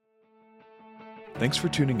Thanks for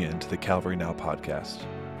tuning in to the Calvary Now podcast.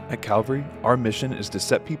 At Calvary, our mission is to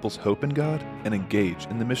set people's hope in God and engage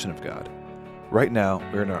in the mission of God. Right now,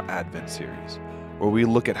 we're in our Advent series, where we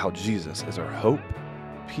look at how Jesus is our hope,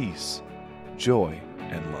 peace, joy,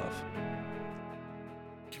 and love.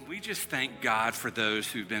 Can we just thank God for those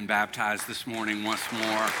who've been baptized this morning once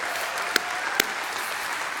more?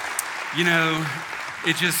 You know,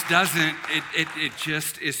 it just doesn't, it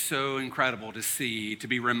just is so incredible to see, to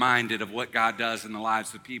be reminded of what God does in the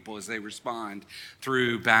lives of people as they respond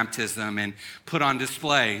through baptism and put on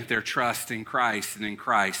display their trust in Christ and in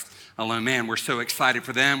Christ alone. Man, we're so excited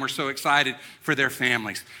for them. We're so excited for their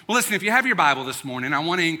families. Well, listen, if you have your Bible this morning, I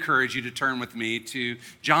want to encourage you to turn with me to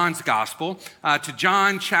John's Gospel, to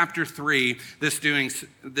John chapter 3,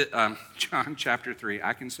 John chapter 3,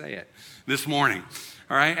 I can say it, this morning.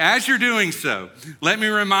 All right, as you're doing so, let me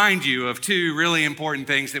remind you of two really important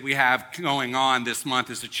things that we have going on this month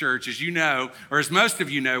as a church. As you know, or as most of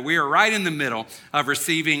you know, we are right in the middle of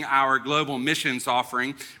receiving our global missions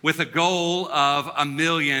offering with a goal of $1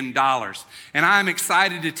 million. And I'm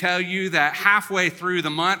excited to tell you that halfway through the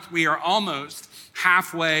month, we are almost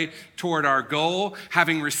halfway toward our goal,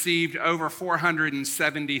 having received over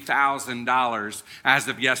 $470,000 as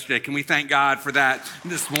of yesterday. Can we thank God for that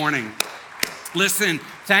this morning? Listen,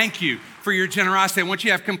 thank you for your generosity. I want you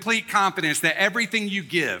to have complete confidence that everything you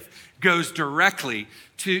give goes directly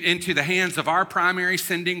into the hands of our primary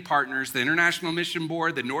sending partners, the International Mission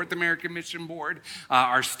Board, the North American Mission Board,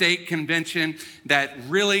 our state convention, that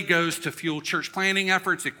really goes to fuel church planning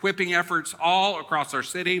efforts, equipping efforts all across our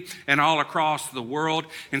city and all across the world.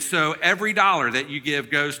 And so every dollar that you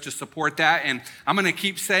give goes to support that. And I'm going to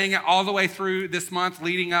keep saying it all the way through this month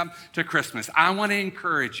leading up to Christmas. I want to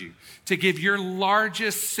encourage you to give your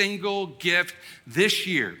largest single gift this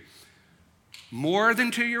year, more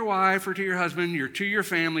than to your wife or to your husband, to your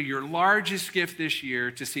family, your largest gift this year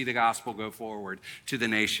to see the gospel go forward to the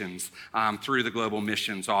nations through the global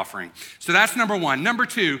missions offering. So that's number one. Number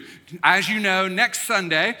two, as you know, next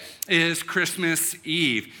Sunday is Christmas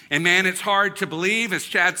Eve. And man, it's hard to believe. As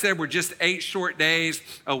Chad said, we're just 8 short days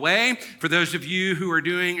away. For those of you who are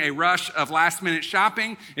doing a rush of last minute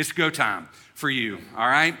shopping, it's go time for you, all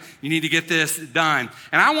right? You need to get this done.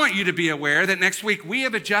 And I want you to be aware that next week we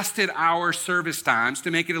have adjusted our service times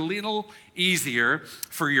to make it a little easier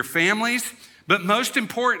for your families, but most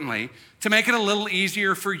importantly, to make it a little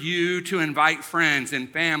easier for you to invite friends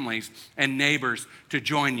and families and neighbors to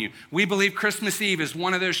join you. We believe Christmas Eve is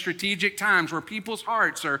one of those strategic times where people's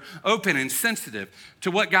hearts are open and sensitive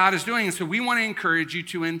to what God is doing. And so we want to encourage you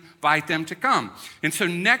to invite them to come. And so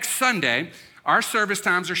next Sunday, our service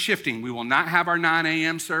times are shifting. We will not have our 9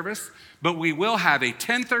 a.m. service, but we will have a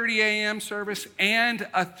 10:30 a.m. service and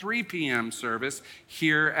a 3 p.m. service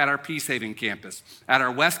here at our Peace Haven campus. At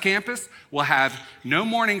our West campus, we'll have no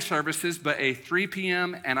morning services, but a 3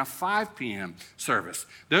 p.m. and a 5 p.m. service.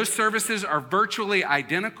 Those services are virtually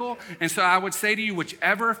identical, and so I would say to you,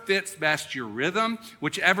 whichever fits best your rhythm,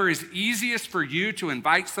 whichever is easiest for you to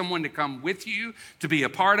invite someone to come with you to be a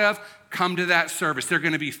part of, come to that service. They're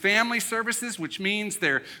going to be family services, which means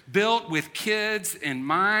they're built with kids in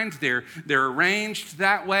mind. They're arranged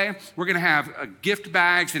that way. We're going to have gift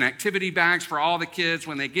bags and activity bags for all the kids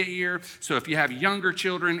when they get here. So if you have younger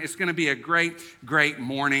children, it's going to be a great, great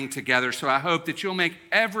morning together. So I hope that you'll make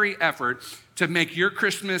every effort to make your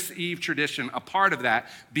Christmas Eve tradition a part of that,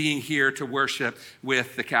 being here to worship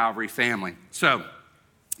with the Calvary family. So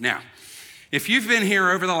now, if you've been here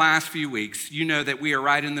over the last few weeks, you know that we are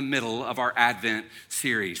right in the middle of our Advent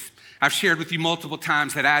series. I've shared with you multiple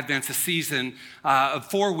times that Advent's a season of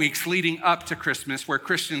 4 weeks leading up to Christmas where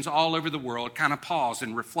Christians all over the world kind of pause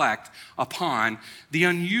and reflect upon the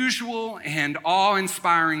unusual and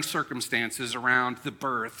awe-inspiring circumstances around the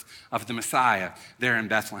birth of the Messiah there in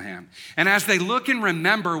Bethlehem. And as they look and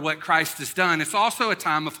remember what Christ has done, it's also a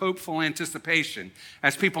time of hopeful anticipation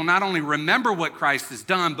as people not only remember what Christ has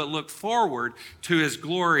done, but look forward to his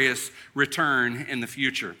glorious return in the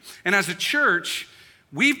future. And as a church,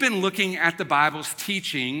 we've been looking at the Bible's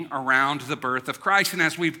teaching around the birth of Christ. And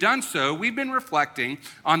as we've done so, we've been reflecting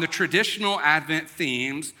on the traditional Advent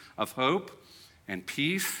themes of hope and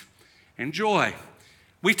peace and joy.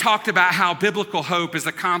 We talked about how biblical hope is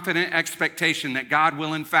a confident expectation that God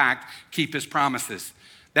will in fact keep his promises.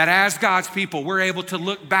 That as God's people, we're able to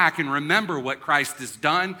look back and remember what Christ has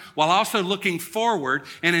done while also looking forward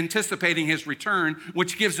and anticipating his return,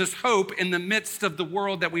 which gives us hope in the midst of the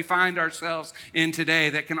world that we find ourselves in today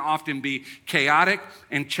that can often be chaotic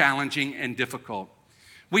and challenging and difficult.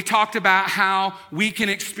 We talked about how we can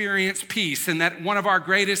experience peace and that one of our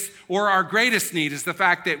greatest need is the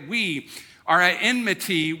fact that we are at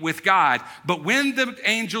enmity with God. But when the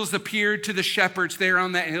angels appeared to the shepherds there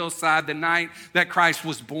on that hillside the night that Christ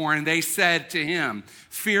was born, they said to him,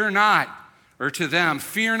 fear not, or to them,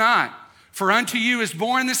 fear not, for unto you is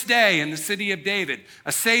born this day in the city of David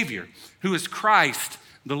a Savior, who is Christ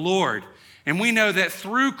the Lord. And we know that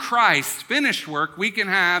through Christ's finished work, we can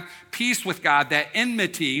have peace with God, that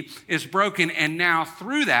enmity is broken. And now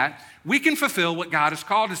through that, we can fulfill what God has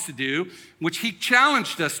called us to do, which he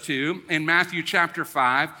challenged us to in Matthew chapter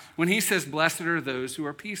 5, when he says, blessed are those who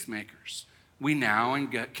are peacemakers. We now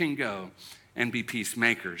can go and be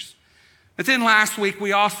peacemakers. But then last week,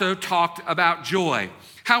 we also talked about joy,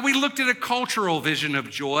 how we looked at a cultural vision of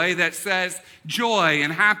joy that says joy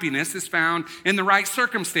and happiness is found in the right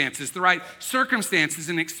circumstances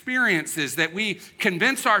and experiences that we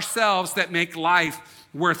convince ourselves that make life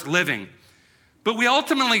worth living. But we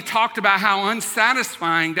ultimately talked about how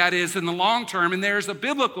unsatisfying that is in the long term, and there's a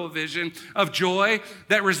biblical vision of joy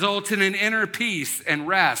that results in an inner peace and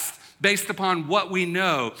rest based upon what we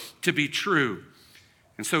know to be true.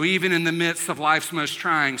 And so even in the midst of life's most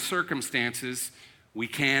trying circumstances, we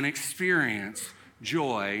can experience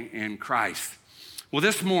joy in Christ. Well,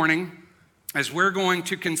 this morning, as we're going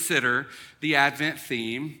to consider the Advent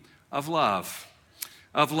theme of love.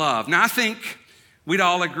 Now, I think we'd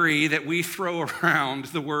all agree that we throw around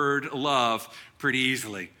the word love pretty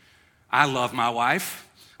easily. I love my wife.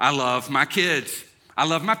 I love my kids. I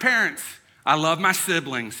love my parents. I love my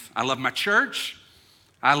siblings. I love my church.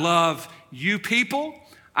 I love you people.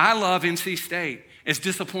 I love NC State. As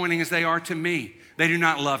disappointing as they are to me, they do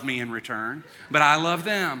not love me in return, but I love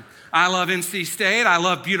them. I love NC State. I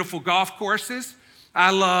love beautiful golf courses.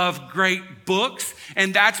 I love great books,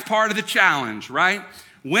 and that's part of the challenge, right?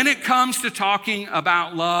 When it comes to talking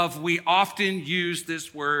about love, we often use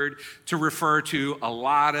this word to refer to a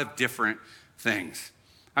lot of different things.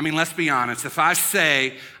 I mean, let's be honest. If I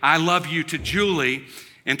say, I love you to Julie,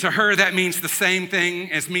 and to her that means the same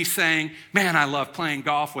thing as me saying, man, I love playing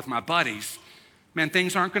golf with my buddies. Man,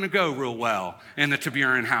 things aren't going to go real well in the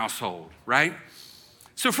Tiburon household, right?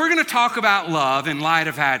 So if we're going to talk about love in light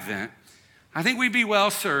of Advent, I think we'd be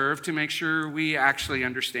well served to make sure we actually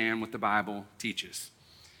understand what the Bible teaches.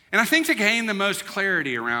 And I think to gain the most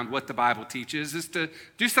clarity around what the Bible teaches is to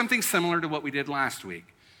do something similar to what we did last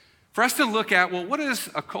week. For us to look at, well, what does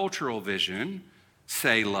a cultural vision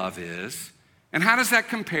say love is? And how does that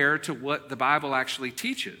compare to what the Bible actually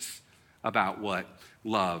teaches about what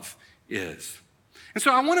love is? And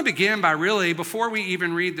so I want to begin by really, before we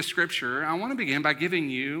even read the scripture, I want to begin by giving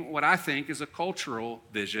you what I think is a cultural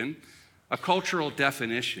vision, a cultural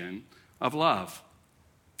definition of love.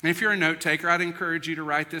 And if you're a note taker, I'd encourage you to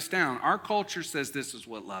write this down. Our culture says this is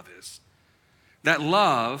what love is. That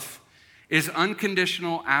love is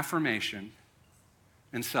unconditional affirmation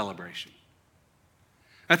and celebration.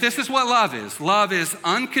 That this is what love is. Love is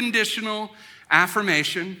unconditional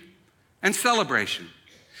affirmation and celebration.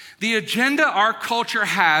 The agenda our culture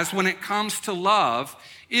has when it comes to love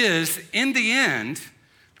is, in the end,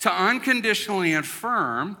 to unconditionally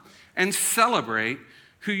affirm and celebrate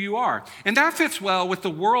who you are. And that fits well with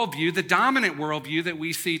the worldview, the dominant worldview that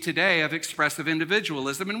we see today of expressive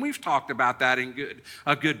individualism. And we've talked about that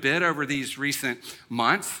a good bit over these recent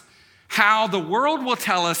months. How the world will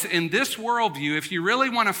tell us in this worldview, if you really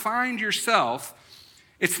want to find yourself,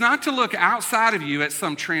 it's not to look outside of you at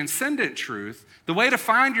some transcendent truth. The way to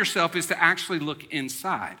find yourself is to actually look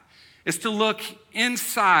inside. It's to look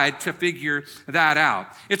inside to figure that out.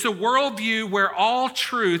 It's a worldview where all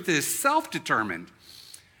truth is self-determined,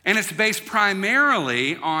 and it's based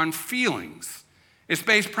primarily on feelings. It's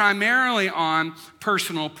based primarily on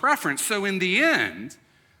personal preference. So in the end,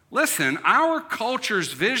 listen, our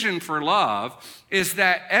culture's vision for love is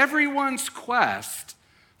that everyone's quest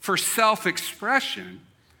for self-expression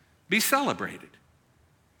be celebrated.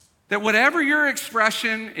 That whatever your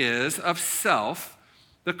expression is of self,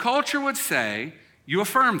 the culture would say, you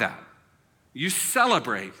affirm that. You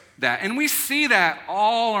celebrate that. And we see that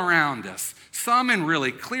all around us. Some in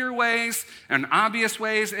really clear ways and obvious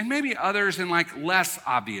ways, and maybe others in like less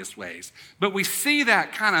obvious ways. But we see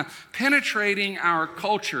that kind of penetrating our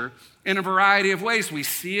culture in a variety of ways. We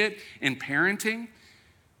see it in parenting.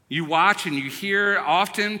 You watch and you hear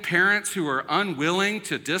often parents who are unwilling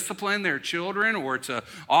to discipline their children or to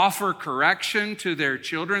offer correction to their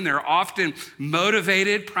children. They're often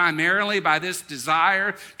motivated primarily by this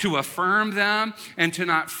desire to affirm them and to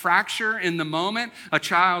not fracture in the moment a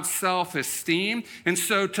child's self-esteem. And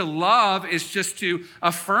so to love is just to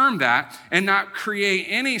affirm that and not create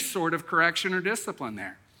any sort of correction or discipline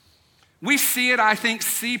there. We see it, I think,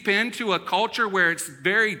 seep into a culture where it's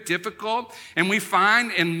very difficult, and we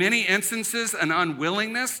find in many instances an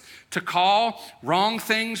unwillingness to call wrong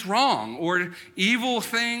things wrong or evil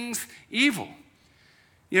things evil.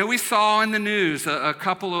 We saw in the news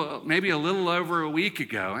maybe a little over a week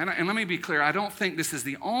ago, and let me be clear, I don't think this is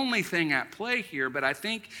the only thing at play here, but I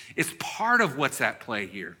think it's part of what's at play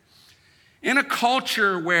here. In a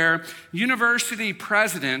culture where university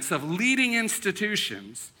presidents of leading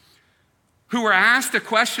institutions who were asked a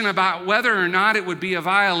question about whether or not it would be a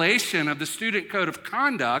violation of the student code of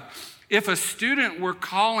conduct if a student were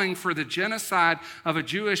calling for the genocide of a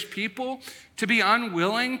Jewish people, to be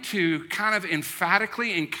unwilling to kind of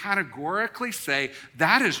emphatically and categorically say,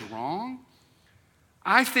 that is wrong.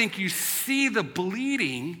 I think you see the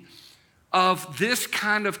bleeding of this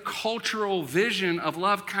kind of cultural vision of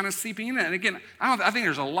love kind of seeping in. And again, I think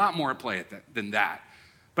there's a lot more at play than that.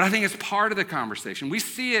 But I think it's part of the conversation. We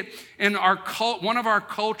see it in one of our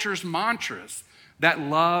culture's mantras, that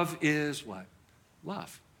love is what?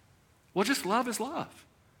 Love. Well, just love is love.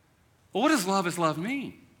 Well, what does love is love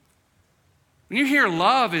mean? When you hear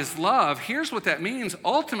love is love, here's what that means.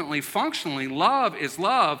 Ultimately, functionally, love is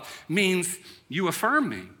love means you affirm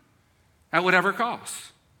me at whatever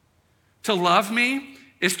cost. To love me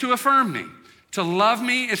is to affirm me. To love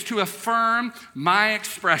me is to affirm my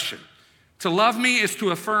expression. To love me is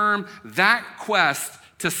to affirm that quest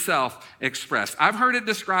to self-express. I've heard it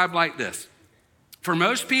described like this. For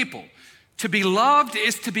most people, to be loved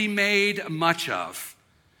is to be made much of.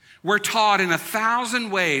 We're taught in 1,000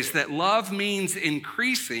 ways that love means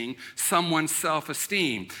increasing someone's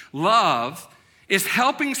self-esteem. Love is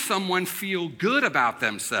helping someone feel good about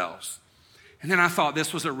themselves. And then I thought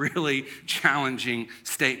this was a really challenging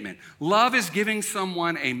statement. Love is giving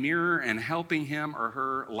someone a mirror and helping him or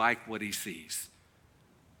her like what he sees.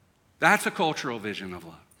 That's a cultural vision of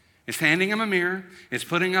love. It's handing him a mirror, it's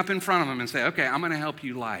putting up in front of him and say, okay, I'm gonna help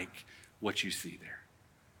you like what you see there.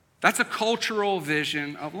 That's a cultural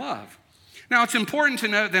vision of love. Now, it's important to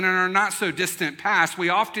note that in our not so distant past, we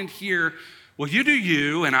often hear, well, you do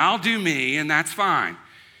you and I'll do me, and that's fine.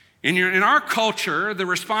 In our culture, the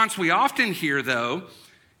response we often hear, though,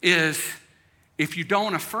 is, if you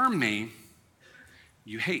don't affirm me,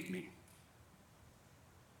 you hate me.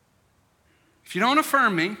 If you don't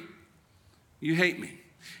affirm me, you hate me.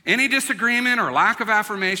 Any disagreement or lack of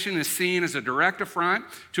affirmation is seen as a direct affront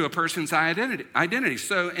to a person's identity.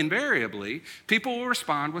 So invariably, people will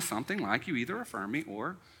respond with something like, you either affirm me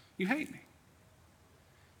or you hate me.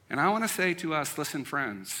 And I want to say to us, listen,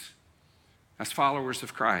 friends, as followers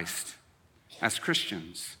of Christ, as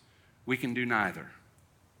Christians, we can do neither.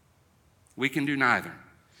 We can do neither.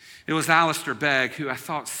 It was Alistair Begg who I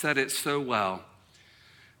thought said it so well.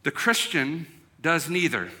 The Christian does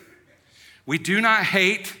neither. We do not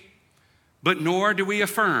hate, but nor do we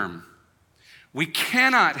affirm. We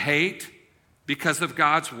cannot hate because of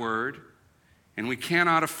God's word, and we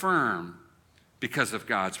cannot affirm because of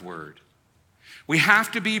God's word. We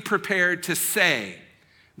have to be prepared to say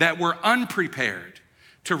that we're unprepared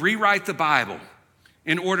to rewrite the Bible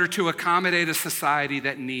in order to accommodate a society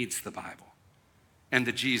that needs the Bible and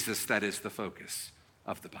the Jesus that is the focus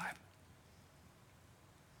of the Bible.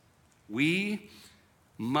 We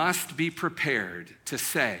must be prepared to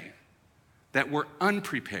say that we're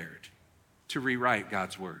unprepared to rewrite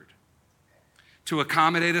God's word, to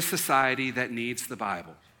accommodate a society that needs the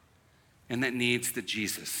Bible and that needs the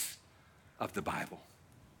Jesus of the Bible.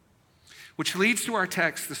 Which leads to our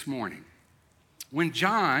text this morning. When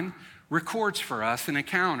John records for us an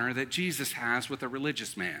encounter that Jesus has with a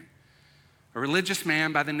religious man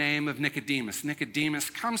by the name of Nicodemus. Nicodemus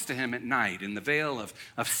comes to him at night in the veil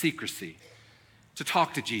of secrecy to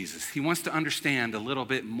talk to Jesus. He wants to understand a little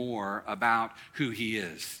bit more about who he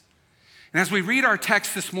is. And as we read our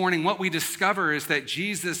text this morning, what we discover is that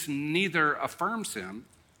Jesus neither affirms him,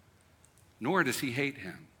 nor does he hate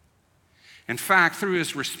him. In fact, through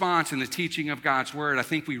his response and the teaching of God's word, I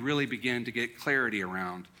think we really begin to get clarity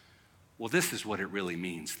around, well, this is what it really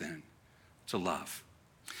means then, to love.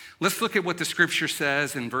 Let's look at what the scripture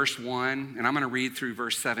says in verse 1, and I'm going to read through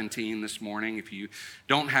verse 17 this morning. If you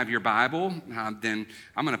don't have your Bible, then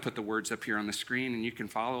I'm going to put the words up here on the screen, and you can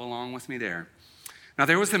follow along with me there. Now,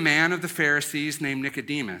 there was a man of the Pharisees named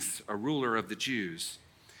Nicodemus, a ruler of the Jews.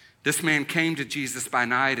 This man came to Jesus by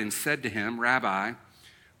night and said to him, Rabbi,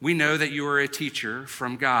 we know that you are a teacher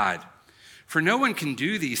from God, for no one can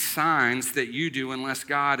do these signs that you do unless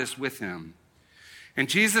God is with him. And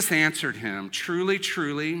Jesus answered him, truly,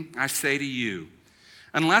 truly, I say to you,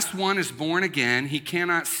 unless one is born again, he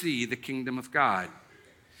cannot see the kingdom of God.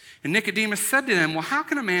 And Nicodemus said to him, well, how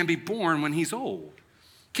can a man be born when he's old?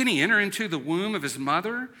 Can he enter into the womb of his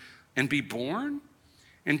mother and be born?"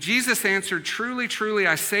 And Jesus answered, "Truly, truly,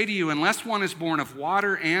 I say to you, unless one is born of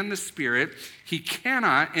water and the Spirit, he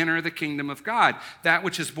cannot enter the kingdom of God. That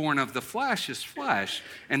which is born of the flesh is flesh,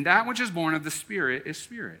 and that which is born of the Spirit is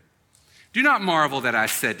spirit. Do not marvel that I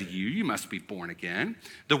said to you, you must be born again.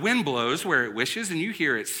 The wind blows where it wishes, and you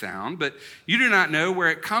hear its sound, but you do not know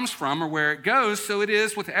where it comes from or where it goes. So it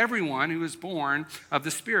is with everyone who is born of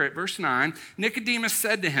the Spirit." Verse 9, Nicodemus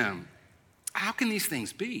said to him, "How can these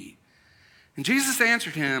things be?" And Jesus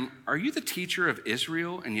answered him, "Are you the teacher of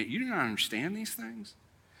Israel, and yet you do not understand these things?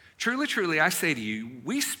 Truly, truly, I say to you,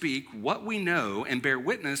 we speak what we know and bear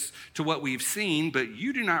witness to what we've seen, but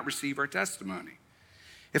you do not receive our testimony.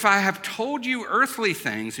 If I have told you earthly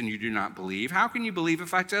things and you do not believe, how can you believe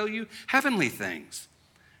if I tell you heavenly things?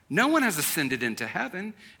 No one has ascended into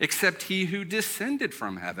heaven except he who descended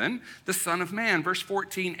from heaven, the Son of Man." Verse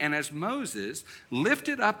 14, "And as Moses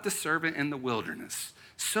lifted up the servant in the wilderness,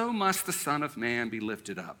 so must the Son of Man be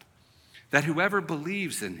lifted up, that whoever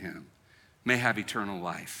believes in him may have eternal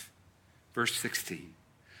life." Verse 16,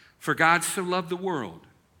 "For God so loved the world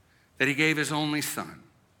that he gave his only Son,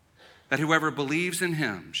 that whoever believes in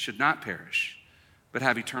him should not perish, but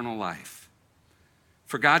have eternal life.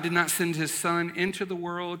 For God did not send his Son into the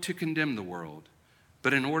world to condemn the world,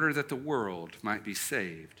 but in order that the world might be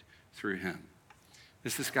saved through him."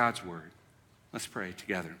 This is God's word. Let's pray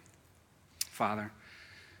together. Father,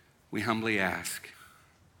 we humbly ask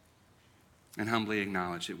and humbly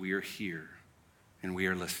acknowledge that we are here and we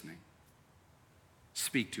are listening.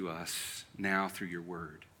 Speak to us now through your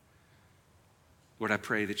word. Lord, I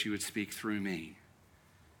pray that you would speak through me.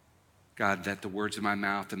 God, that the words of my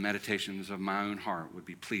mouth, the meditations of my own heart would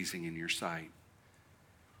be pleasing in your sight.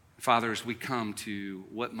 Father, as we come to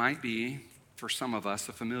what might be, for some of us,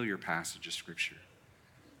 a familiar passage of Scripture,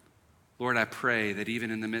 Lord, I pray that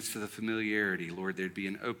even in the midst of the familiarity, Lord, there'd be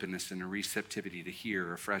an openness and a receptivity to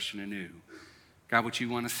hear afresh and anew, God, what you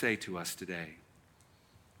want to say to us today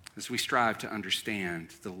as we strive to understand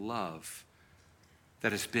the love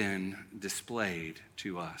that has been displayed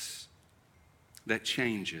to us, that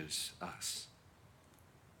changes us.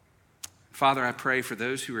 Father, I pray for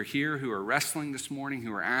those who are here, who are wrestling this morning,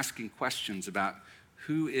 who are asking questions about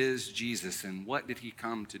who is Jesus and what did he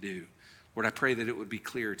come to do. Lord, I pray that it would be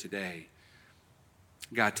clear today,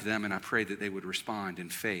 God, to them, and I pray that they would respond in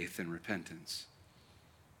faith and repentance.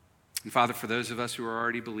 And Father, for those of us who are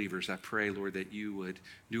already believers, I pray, Lord, that you would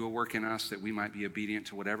do a work in us, that we might be obedient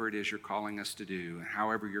to whatever it is you're calling us to do, and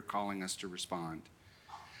however you're calling us to respond.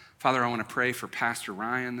 Father, I want to pray for Pastor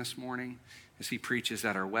Ryan this morning as he preaches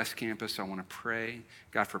at our West Campus. I want to pray,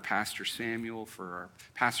 God, for Pastor Samuel, for our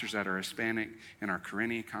pastors at our Hispanic and our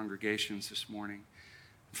Karenni congregations this morning.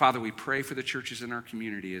 Father, we pray for the churches in our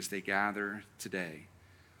community as they gather today.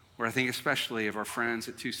 Lord, I think especially of our friends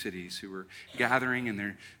at Two Cities who are gathering in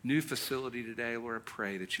their new facility today. Lord, I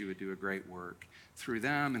pray that you would do a great work through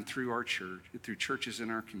them and through our church, through churches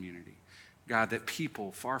in our community. God, that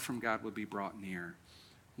people far from God would be brought near.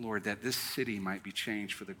 Lord, that this city might be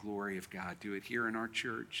changed for the glory of God. Do it here in our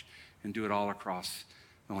church and do it all across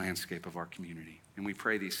the landscape of our community. And we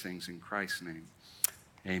pray these things in Christ's name.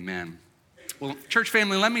 Amen. Well, church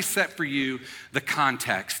family, let me set for you the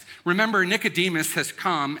context. Remember, Nicodemus has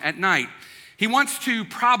come at night. He wants to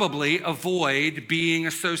probably avoid being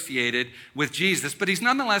associated with Jesus, but he's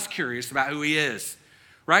nonetheless curious about who he is,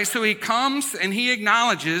 right? So he comes and he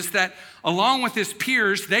acknowledges that along with his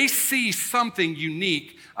peers, they see something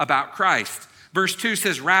unique about Christ. Verse 2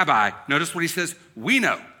 says, "Rabbi," notice what he says, "we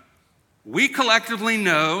know. We collectively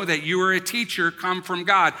know that you are a teacher come from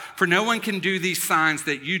God, for no one can do these signs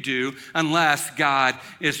that you do unless God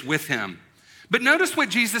is with him." But notice what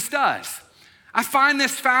Jesus does. I find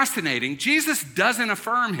this fascinating. Jesus doesn't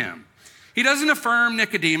affirm him. He doesn't affirm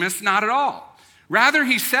Nicodemus, not at all. Rather,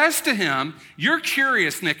 he says to him, "You're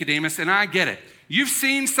curious, Nicodemus, and I get it. You've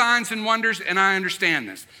seen signs and wonders, and I understand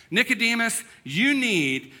this. Nicodemus,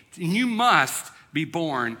 you must be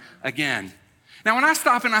born again." Now, when I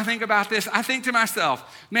stop and I think about this, I think to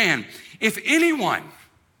myself, man, if anyone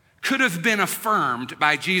could have been affirmed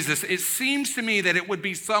by Jesus, it seems to me that it would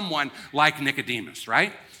be someone like Nicodemus,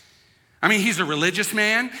 right? I mean, he's a religious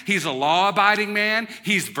man. He's a law-abiding man.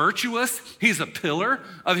 He's virtuous. He's a pillar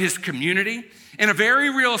of his community. In a very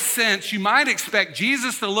real sense, you might expect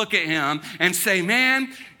Jesus to look at him and say,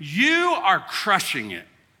 "Man, you are crushing it.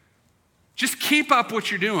 Just keep up what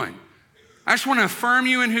you're doing. I just want to affirm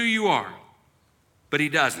you in who you are." But he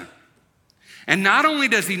doesn't. And not only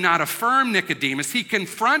does he not affirm Nicodemus, he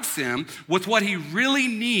confronts him with what he really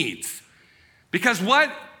needs. Because what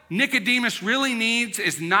Nicodemus really needs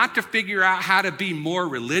is not to figure out how to be more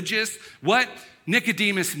religious. What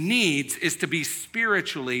Nicodemus needs is to be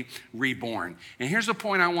spiritually reborn. And here's a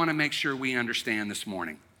point I want to make sure we understand this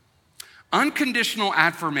morning. Unconditional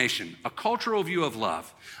affirmation, a cultural view of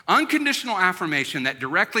love, unconditional affirmation that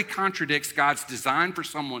directly contradicts God's design for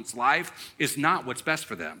someone's life is not what's best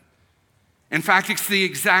for them. In fact, it's the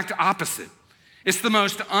exact opposite. It's the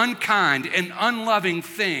most unkind and unloving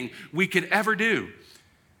thing we could ever do.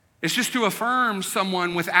 It's just to affirm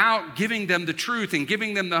someone without giving them the truth and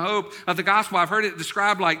giving them the hope of the gospel. I've heard it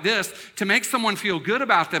described like this: to make someone feel good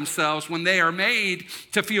about themselves when they are made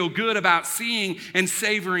to feel good about seeing and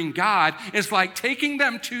savoring God is like taking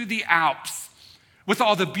them to the Alps with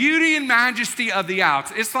all the beauty and majesty of the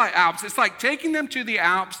Alps. It's like taking them to the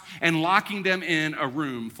Alps and locking them in a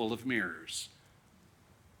room full of mirrors.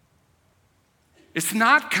 It's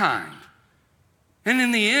not kind. And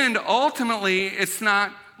in the end, ultimately, it's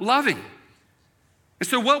not loving. And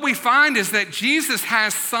so what we find is that Jesus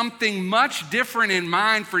has something much different in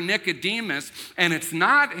mind for Nicodemus, and it's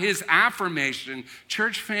not his affirmation.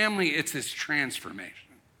 Church family, it's his transformation.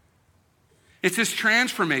 It's his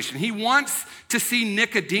transformation. He wants to see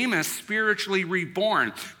Nicodemus spiritually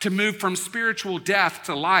reborn, to move from spiritual death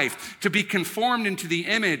to life, to be conformed into the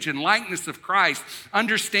image and likeness of Christ,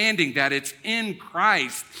 understanding that it's in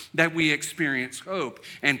Christ that we experience hope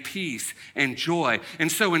and peace and joy.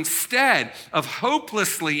 And so instead of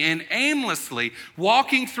hopelessly and aimlessly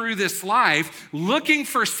walking through this life, looking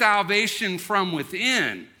for salvation from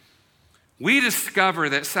within, we discover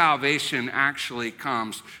that salvation actually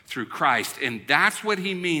comes through Christ. And that's what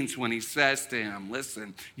he means when he says to him,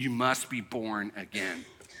 listen, you must be born again.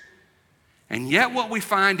 And yet what we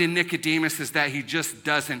find in Nicodemus is that he just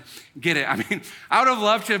doesn't get it. I mean, I would have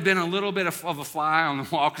loved to have been a little bit of a fly on the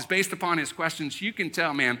wall, because based upon his questions, you can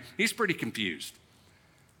tell, man, he's pretty confused,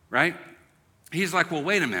 right? He's like, well,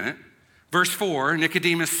 wait a minute. Verse 4,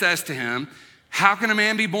 Nicodemus says to him, how can a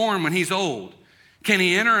man be born when he's old? Can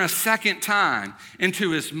he enter a second time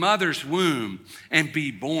into his mother's womb and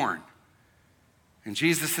be born? And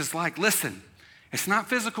Jesus is like, listen, it's not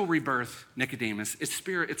physical rebirth, Nicodemus. It's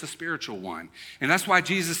a spiritual one. And that's why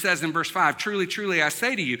Jesus says in verse 5, truly, truly, I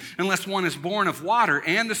say to you, unless one is born of water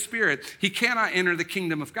and the Spirit, he cannot enter the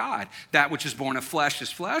kingdom of God. That which is born of flesh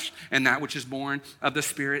is flesh, and that which is born of the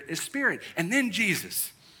Spirit is spirit. And then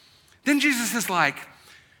Jesus is like,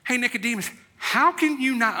 hey, Nicodemus, how can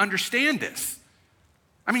you not understand this?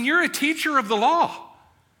 I mean, you're a teacher of the law.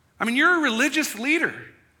 I mean, you're a religious leader.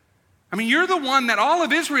 I mean, you're the one that all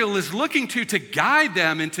of Israel is looking to guide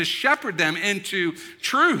them and to shepherd them into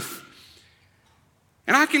truth.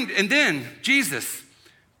 And then Jesus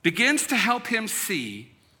begins to help him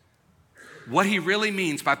see what he really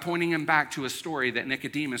means by pointing him back to a story that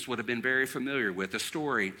Nicodemus would have been very familiar with, a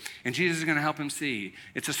story. And Jesus is going to help him see.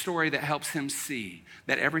 It's a story that helps him see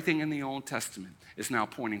that everything in the Old Testament is now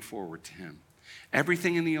pointing forward to him.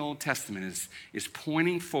 Everything in the Old Testament is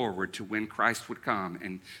pointing forward to when Christ would come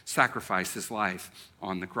and sacrifice his life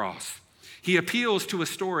on the cross. He appeals to a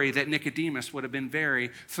story that Nicodemus would have been very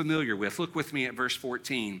familiar with. Look with me at verse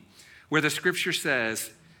 14, where the scripture says,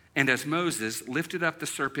 and as Moses lifted up the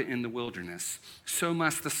serpent in the wilderness, so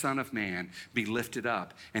must the Son of Man be lifted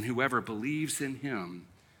up, and whoever believes in him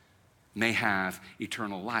may have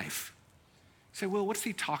eternal life. You say, well, what's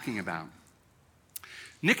he talking about?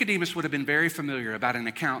 Nicodemus would have been very familiar about an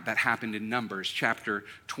account that happened in Numbers chapter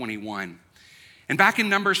 21. And back in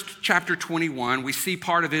Numbers chapter 21, we see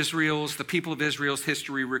part of the people of Israel's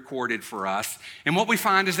history recorded for us. And what we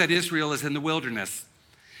find is that Israel is in the wilderness.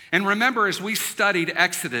 And remember, as we studied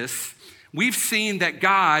Exodus, we've seen that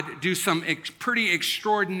God do some pretty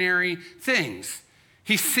extraordinary things.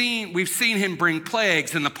 We've seen him bring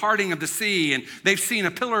plagues and the parting of the sea, and they've seen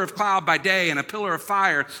a pillar of cloud by day and a pillar of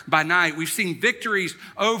fire by night. We've seen victories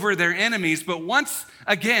over their enemies, but once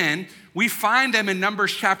again, we find them in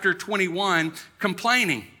Numbers chapter 21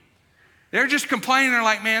 complaining. They're just complaining. They're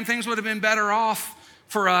like, man, things would have been better off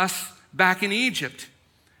for us back in Egypt.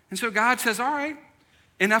 And so God says, all right,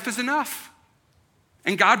 enough is enough.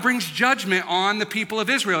 And God brings judgment on the people of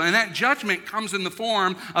Israel. And that judgment comes in the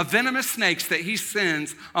form of venomous snakes that he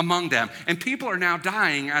sends among them. And people are now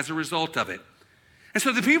dying as a result of it. And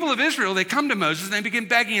so the people of Israel, they come to Moses and they begin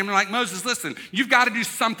begging him. They're like, Moses, listen, you've got to do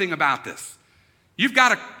something about this. You've got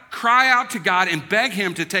to cry out to God and beg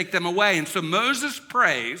him to take them away. And so Moses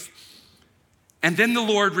prays, and then the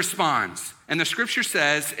Lord responds. And the scripture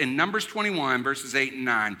says in Numbers 21, verses 8 and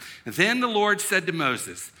 9, then the Lord said to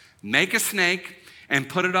Moses, make a snake and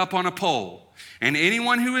put it up on a pole, and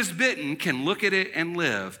anyone who is bitten can look at it and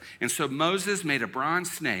live. And so Moses made a bronze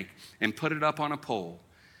snake and put it up on a pole.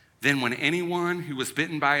 Then when anyone who was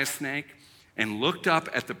bitten by a snake and looked up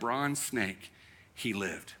at the bronze snake, he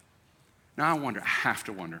lived. Now I have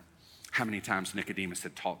to wonder how many times Nicodemus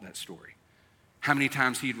had taught that story, how many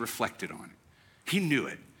times he'd reflected on it. He knew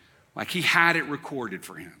it, like he had it recorded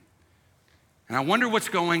for him. And I wonder what's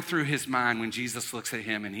going through his mind when Jesus looks at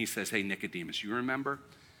him and he says, hey, Nicodemus, you remember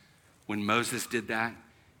when Moses did that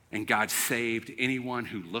and God saved anyone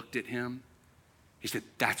who looked at him? He said,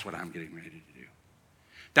 that's what I'm getting ready to do.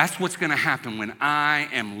 That's what's going to happen when I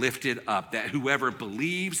am lifted up, that whoever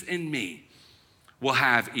believes in me will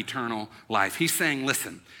have eternal life. He's saying,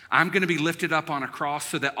 listen, I'm going to be lifted up on a cross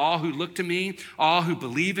so that all who look to me, all who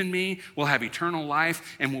believe in me will have eternal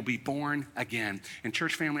life and will be born again. And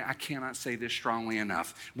church family, I cannot say this strongly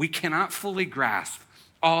enough. We cannot fully grasp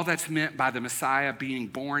all that's meant by the Messiah being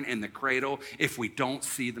born in the cradle if we don't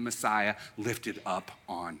see the Messiah lifted up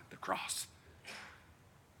on the cross.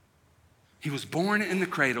 He was born in the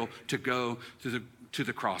cradle to go to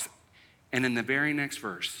the cross. And in the very next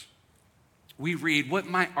verse, we read what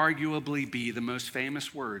might arguably be the most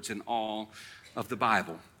famous words in all of the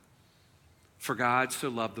Bible. For God so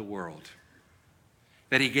loved the world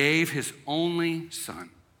that he gave his only Son,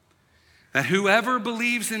 that whoever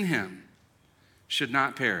believes in him should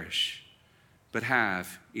not perish, but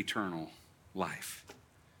have eternal life.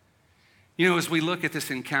 You know, as we look at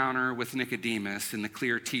this encounter with Nicodemus and the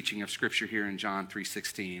clear teaching of Scripture here in John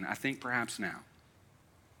 3:16, I think perhaps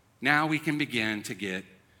now we can begin to get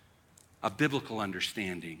a biblical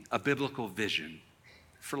understanding, a biblical vision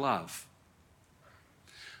for love.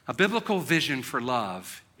 A biblical vision for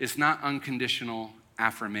love is not unconditional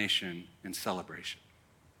affirmation and celebration.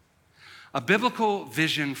 A biblical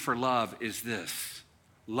vision for love is this: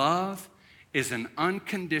 love is an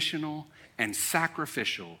unconditional and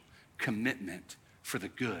sacrificial commitment for the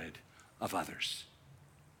good of others.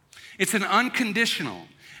 It's an unconditional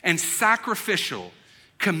and sacrificial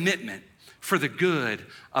commitment for the good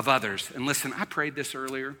of others. And listen, I prayed this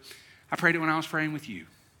earlier. I prayed it when I was praying with you.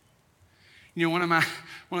 You know,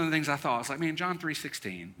 one of the things I thought was like, man, John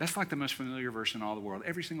 3:16, that's like the most familiar verse in all the world.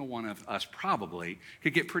 Every single one of us probably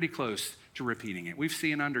could get pretty close to repeating it. We've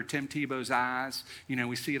seen it under Tim Tebow's eyes. You know,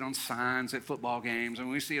 we see it on signs at football games, and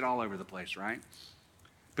we see it all over the place, right?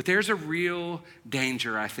 But there's a real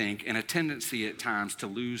danger, I think, and a tendency at times to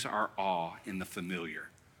lose our awe in the familiar.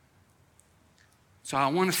 So I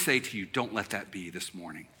want to say to you, don't let that be this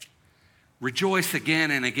morning. Rejoice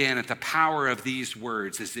again and again at the power of these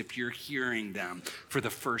words as if you're hearing them for the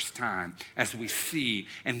first time as we see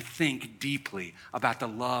and think deeply about the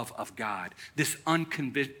love of God, this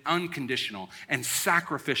unconditional and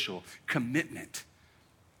sacrificial commitment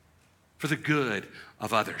for the good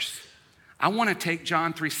of others. I want to take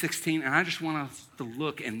John 3:16 and I just want us to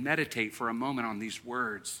look and meditate for a moment on these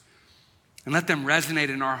words. And let them resonate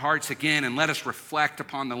in our hearts again, and let us reflect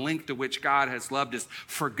upon the length to which God has loved us.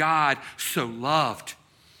 For God so loved.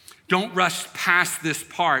 Don't rush past this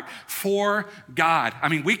part. For God. I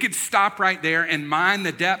mean, we could stop right there and mine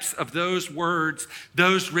the depths of those words,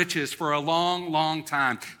 those riches for a long, long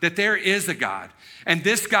time. That there is a God. And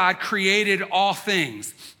this God created all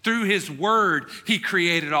things. Through his word, he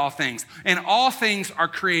created all things. And all things are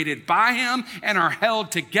created by him and are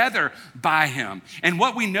held together by him. And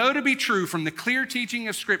what we know to be true from the clear teaching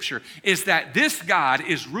of Scripture is that this God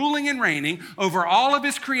is ruling and reigning over all of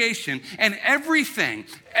his creation, and everything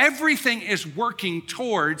is working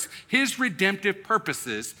towards his redemptive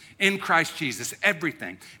purposes in Christ Jesus.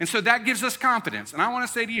 Everything. And so that gives us confidence. And I want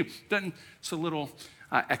to say to you, it's a little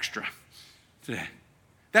extra today.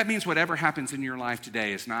 That means whatever happens in your life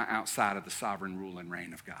today is not outside of the sovereign rule and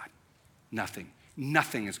reign of God. Nothing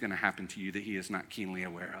is going to happen to you that he is not keenly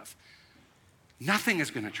aware of. Nothing is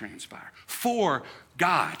going to transpire. For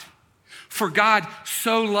God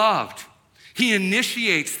so loved. He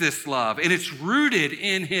initiates this love, and it's rooted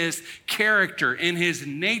in his character, in his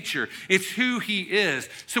nature. It's who he is.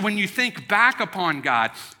 So when you think back upon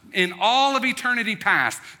God, in all of eternity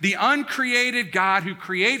past, the uncreated God who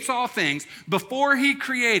creates all things, before he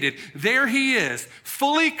created, there he is,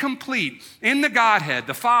 fully complete in the Godhead,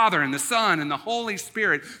 the Father and the Son and the Holy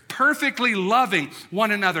Spirit, perfectly loving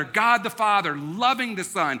one another. God the Father loving the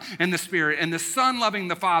Son and the Spirit, and the Son loving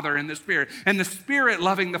the Father and the Spirit, and the Spirit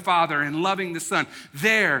loving the Father and loving the Son,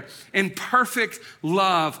 there in perfect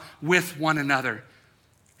love with one another.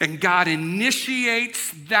 And God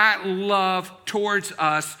initiates that love towards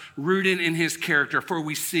us, rooted in his character. For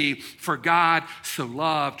we see, for God so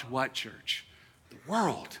loved what, church? The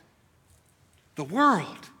world. The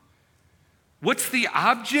world. What's the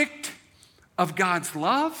object of God's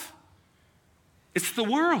love? It's the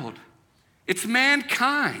world. It's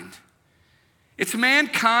mankind. It's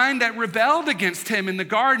mankind that rebelled against him in the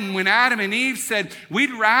garden when Adam and Eve said, we'd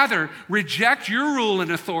rather reject your rule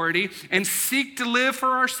and authority and seek to live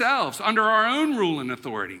for ourselves under our own rule and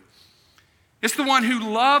authority. It's the one who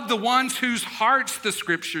loved the ones whose hearts, the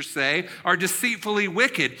scriptures say, are deceitfully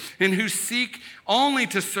wicked and who seek only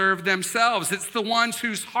to serve themselves. It's the ones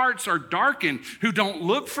whose hearts are darkened, who don't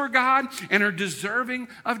look for God and are deserving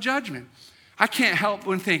of judgment. I can't help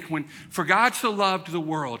but think when for God so loved the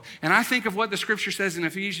world, and I think of what the scripture says in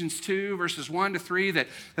Ephesians 2, verses 1 to 3,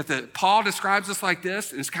 that Paul describes us like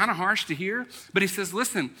this, and it's kind of harsh to hear, but he says,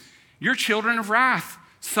 listen, you're children of wrath,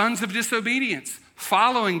 sons of disobedience,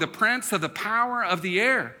 following the prince of the power of the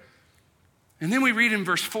air. And then we read in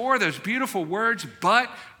verse 4 those beautiful words, but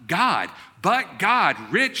God,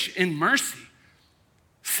 rich in mercy,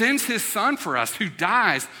 sends his son for us, who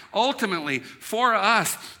dies ultimately for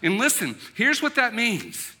us. And listen, here's what that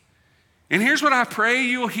means. And here's what I pray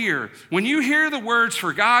you'll hear. When you hear the words,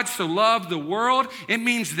 for God so loved the world, it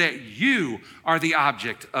means that you are the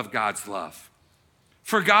object of God's love.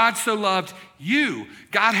 For God so loved you.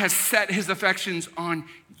 God has set his affections on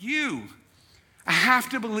you. I have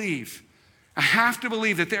to believe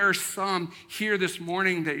that there are some here this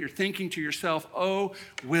morning that you're thinking to yourself, oh,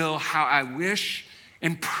 Will, how I wish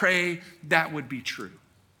and pray that would be true.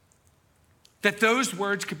 That those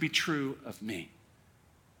words could be true of me.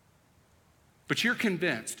 But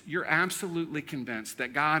you're absolutely convinced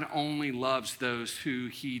that God only loves those who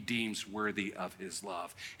he deems worthy of his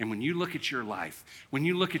love. And when you look at your life, when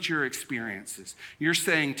you look at your experiences, you're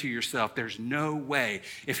saying to yourself, there's no way.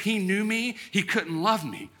 If he knew me, he couldn't love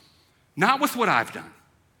me. Not with what I've done.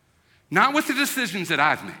 Not with the decisions that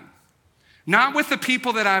I've made. Not with the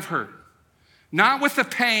people that I've hurt. Not with the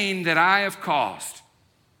pain that I have caused.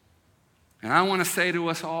 And I want to say to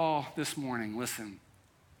us all this morning, listen,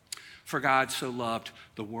 for God so loved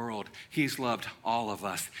the world. He's loved all of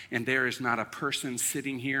us. And there is not a person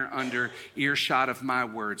sitting here under earshot of my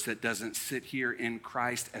words that doesn't sit here in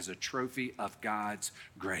Christ as a trophy of God's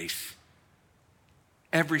grace.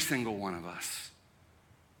 Every single one of us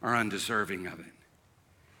are undeserving of it.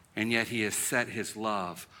 And yet he has set his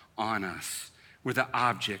love on us. We're the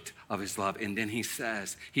object of his love. And then he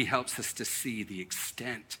says, he helps us to see the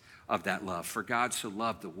extent of that love. For God so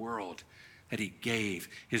loved the world that he gave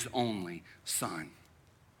his only son.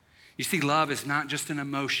 You see, love is not just an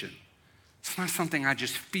emotion. It's not something I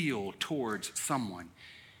just feel towards someone.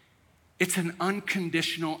 It's an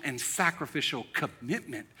unconditional and sacrificial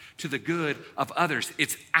commitment to the good of others.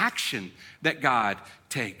 It's action that God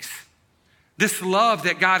takes. This love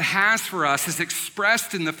that God has for us is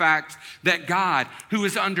expressed in the fact that God, who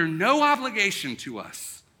is under no obligation to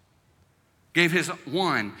us, gave his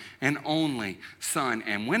one and only son.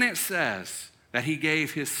 And when it says that he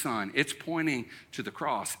gave his son, it's pointing to the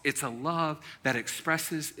cross. It's a love that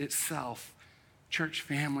expresses itself, church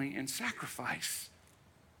family, in sacrifice.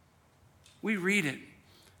 We read it.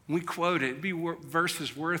 We quote it. It'd be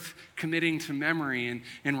verses worth committing to memory.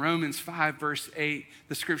 In Romans 5, verse 8,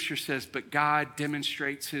 the scripture says, but God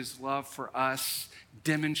demonstrates his love for us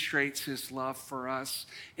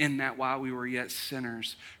in that while we were yet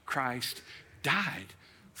sinners, Christ died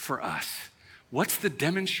for us. What's the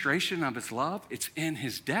demonstration of his love? It's in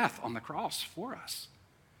his death on the cross for us.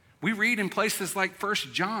 We read in places like 1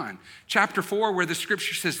 John chapter 4, where the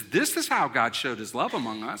scripture says, this is how God showed his love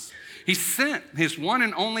among us. He sent his one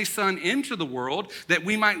and only son into the world that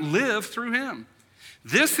we might live through him.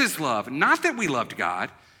 This is love, not that we loved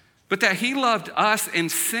God, but that he loved us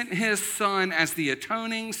and sent his son as the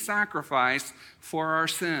atoning sacrifice for our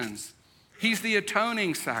sins. He's the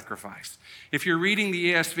atoning sacrifice. If you're reading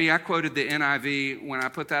the ESV, I quoted the NIV when I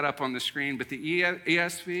put that up on the screen, but the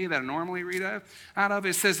ESV that I normally read out of,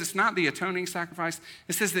 it says it's not the atoning sacrifice.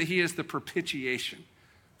 It says that he is the propitiation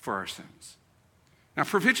for our sins. Now,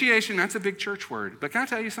 propitiation, that's a big church word, but can I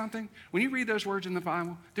tell you something? When you read those words in the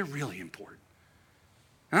Bible, they're really important.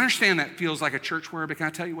 I understand that feels like a church word, but can I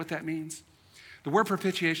tell you what that means? The word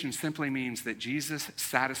propitiation simply means that Jesus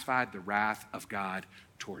satisfied the wrath of God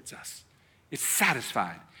towards us. It's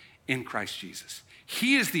satisfied in Christ Jesus.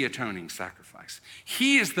 He is the atoning sacrifice.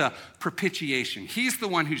 He is the propitiation. He's the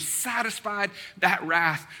one who satisfied that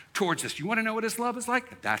wrath towards us. You want to know what his love is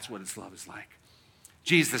like? That's what his love is like.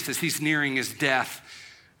 Jesus, as he's nearing his death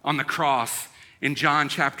on the cross in John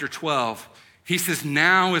chapter 12, he says,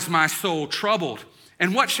 now is my soul troubled.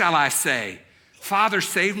 And what shall I say? Father,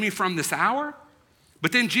 save me from this hour?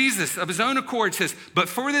 But then Jesus, of his own accord, says, but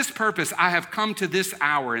for this purpose I have come to this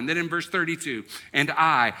hour. And then in verse 32, and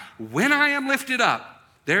I, when I am lifted up,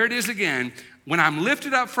 there it is again, when I'm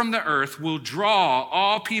lifted up from the earth, will draw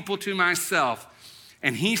all people to myself.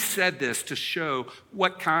 And he said this to show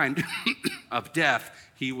what kind of death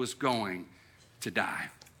he was going to die.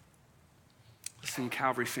 Listen,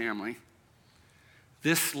 Calvary family,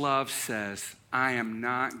 this love says, I am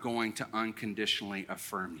not going to unconditionally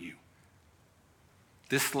affirm you.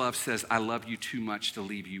 This love says, I love you too much to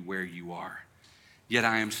leave you where you are. Yet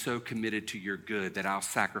I am so committed to your good that I'll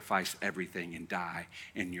sacrifice everything and die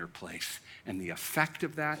in your place. And the effect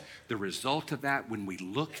of that, the result of that, when we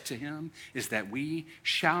look to him, is that we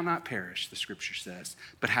shall not perish, the scripture says,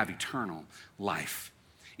 but have eternal life.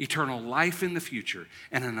 Eternal life in the future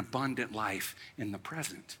and an abundant life in the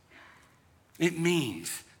present. It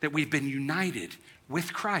means that we've been united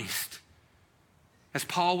with Christ. As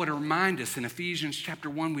Paul would remind us in Ephesians chapter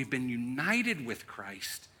 1, we've been united with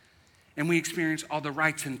Christ. And we experience all the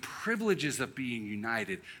rights and privileges of being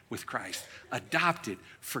united with Christ. Adopted,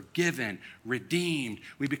 forgiven, redeemed.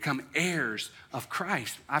 We become heirs of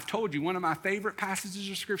Christ. I've told you, one of my favorite passages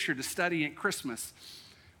of scripture to study at Christmas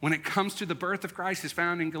when it comes to the birth of Christ is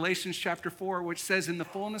found in Galatians chapter 4, which says, in the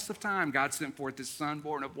fullness of time, God sent forth his son,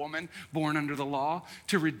 born of woman, born under the law,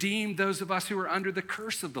 to redeem those of us who are under the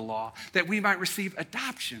curse of the law, that we might receive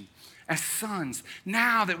adoption as sons,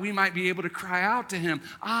 now that we might be able to cry out to him,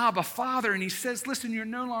 Abba, Father. And he says, listen, you're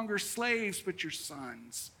no longer slaves, but you're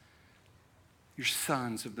sons. You're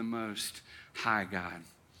sons of the Most High God.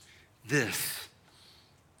 This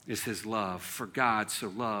is his love. For God so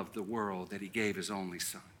loved the world that he gave his only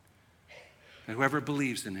son. And whoever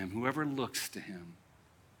believes in him, whoever looks to him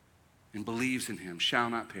and believes in him shall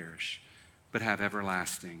not perish, but have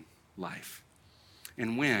everlasting life.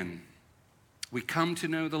 And when we come to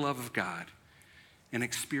know the love of God and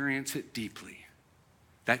experience it deeply,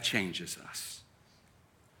 that changes us.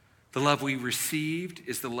 The love we received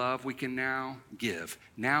is the love we can now give.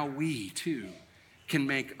 Now we, too, can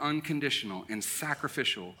make unconditional and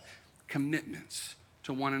sacrificial commitments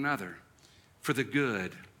to one another for the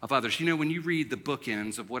good of others. You know, when you read the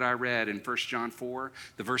bookends of what I read in 1 John 4,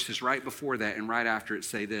 the verses right before that and right after it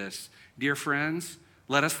say this, dear friends,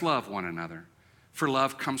 let us love one another, for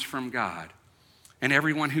love comes from God. And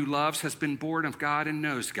everyone who loves has been born of God and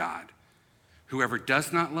knows God. Whoever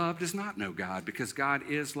does not love does not know God, because God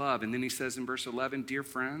is love. And then he says in verse 11, dear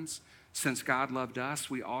friends, since God loved us,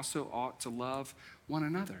 we also ought to love one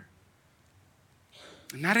another.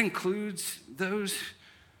 And that includes those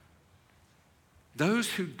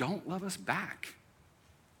who don't love us back.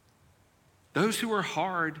 Those who are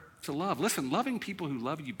hard to love. Listen, loving people who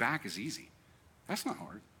love you back is easy. That's not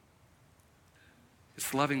hard.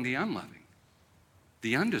 It's loving the unloving,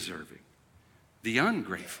 the undeserving, the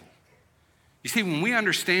ungrateful. You see, when we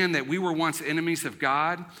understand that we were once enemies of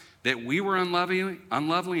God, that we were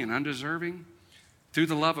unlovely and undeserving, through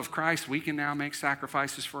the love of Christ, we can now make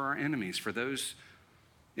sacrifices for our enemies, for those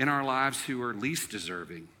in our lives who are least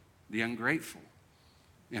deserving, the ungrateful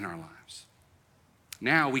in our lives.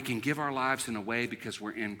 Now we can give our lives in a way because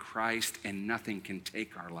we're in Christ and nothing can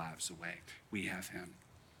take our lives away. We have him.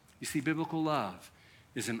 You see, biblical love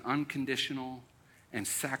is an unconditional and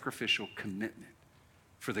sacrificial commitment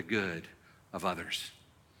for the good of others.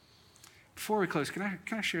 Before we close, can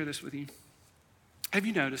I share this with you? Have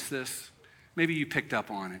you noticed this? Maybe you picked up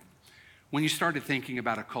on it. When you started thinking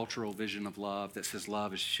about a cultural vision of love that says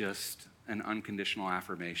love is just an unconditional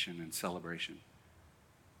affirmation and celebration.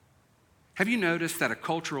 Have you noticed that a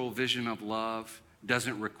cultural vision of love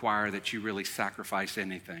doesn't require that you really sacrifice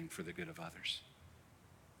anything for the good of others?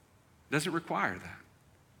 It doesn't require that.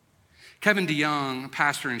 Kevin DeYoung, a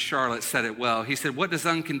pastor in Charlotte, said it well. He said, what does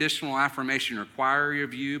unconditional affirmation require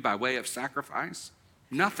of you by way of sacrifice?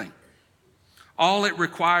 Nothing. All it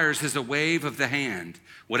requires is a wave of the hand.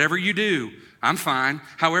 Whatever you do, I'm fine.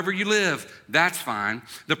 However you live, that's fine.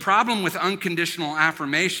 The problem with unconditional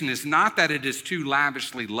affirmation is not that it is too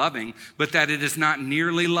lavishly loving, but that it is not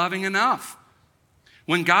nearly loving enough.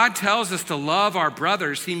 When God tells us to love our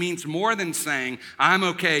brothers, he means more than saying, I'm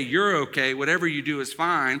okay, you're okay, whatever you do is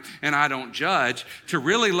fine, and I don't judge. To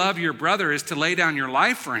really love your brother is to lay down your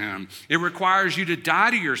life for him. It requires you to die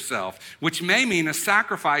to yourself, which may mean a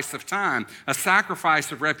sacrifice of time, a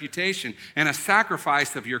sacrifice of reputation, and a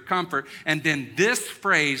sacrifice of your comfort. And then this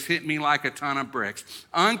phrase hit me like a ton of bricks.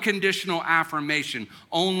 Unconditional affirmation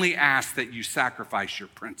only asks that you sacrifice your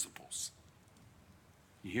principles.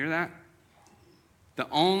 You hear that? The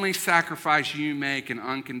only sacrifice you make in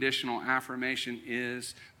unconditional affirmation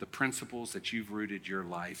is the principles that you've rooted your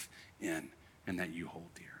life in and that you hold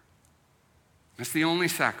dear. That's the only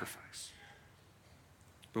sacrifice.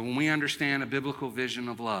 But when we understand a biblical vision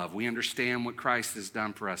of love, we understand what Christ has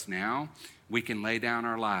done for us now, we can lay down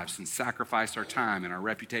our lives and sacrifice our time and our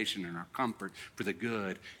reputation and our comfort for the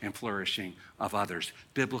good and flourishing of others.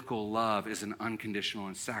 Biblical love is an unconditional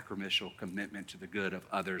and sacrificial commitment to the good of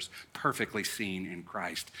others, perfectly seen in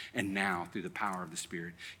Christ, and now through the power of the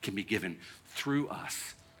Spirit can be given through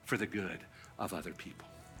us for the good of other people.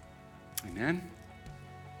 Amen.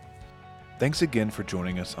 Thanks again for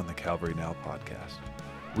joining us on the Calvary Now podcast.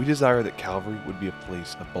 We desire that Calvary would be a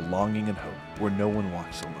place of belonging and hope where no one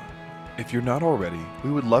walks alone. If you're not already,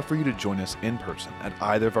 we would love for you to join us in person at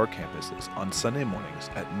either of our campuses on Sunday mornings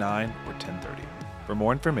at 9 or 10:30. For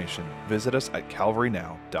more information, visit us at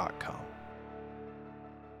calvarynow.com.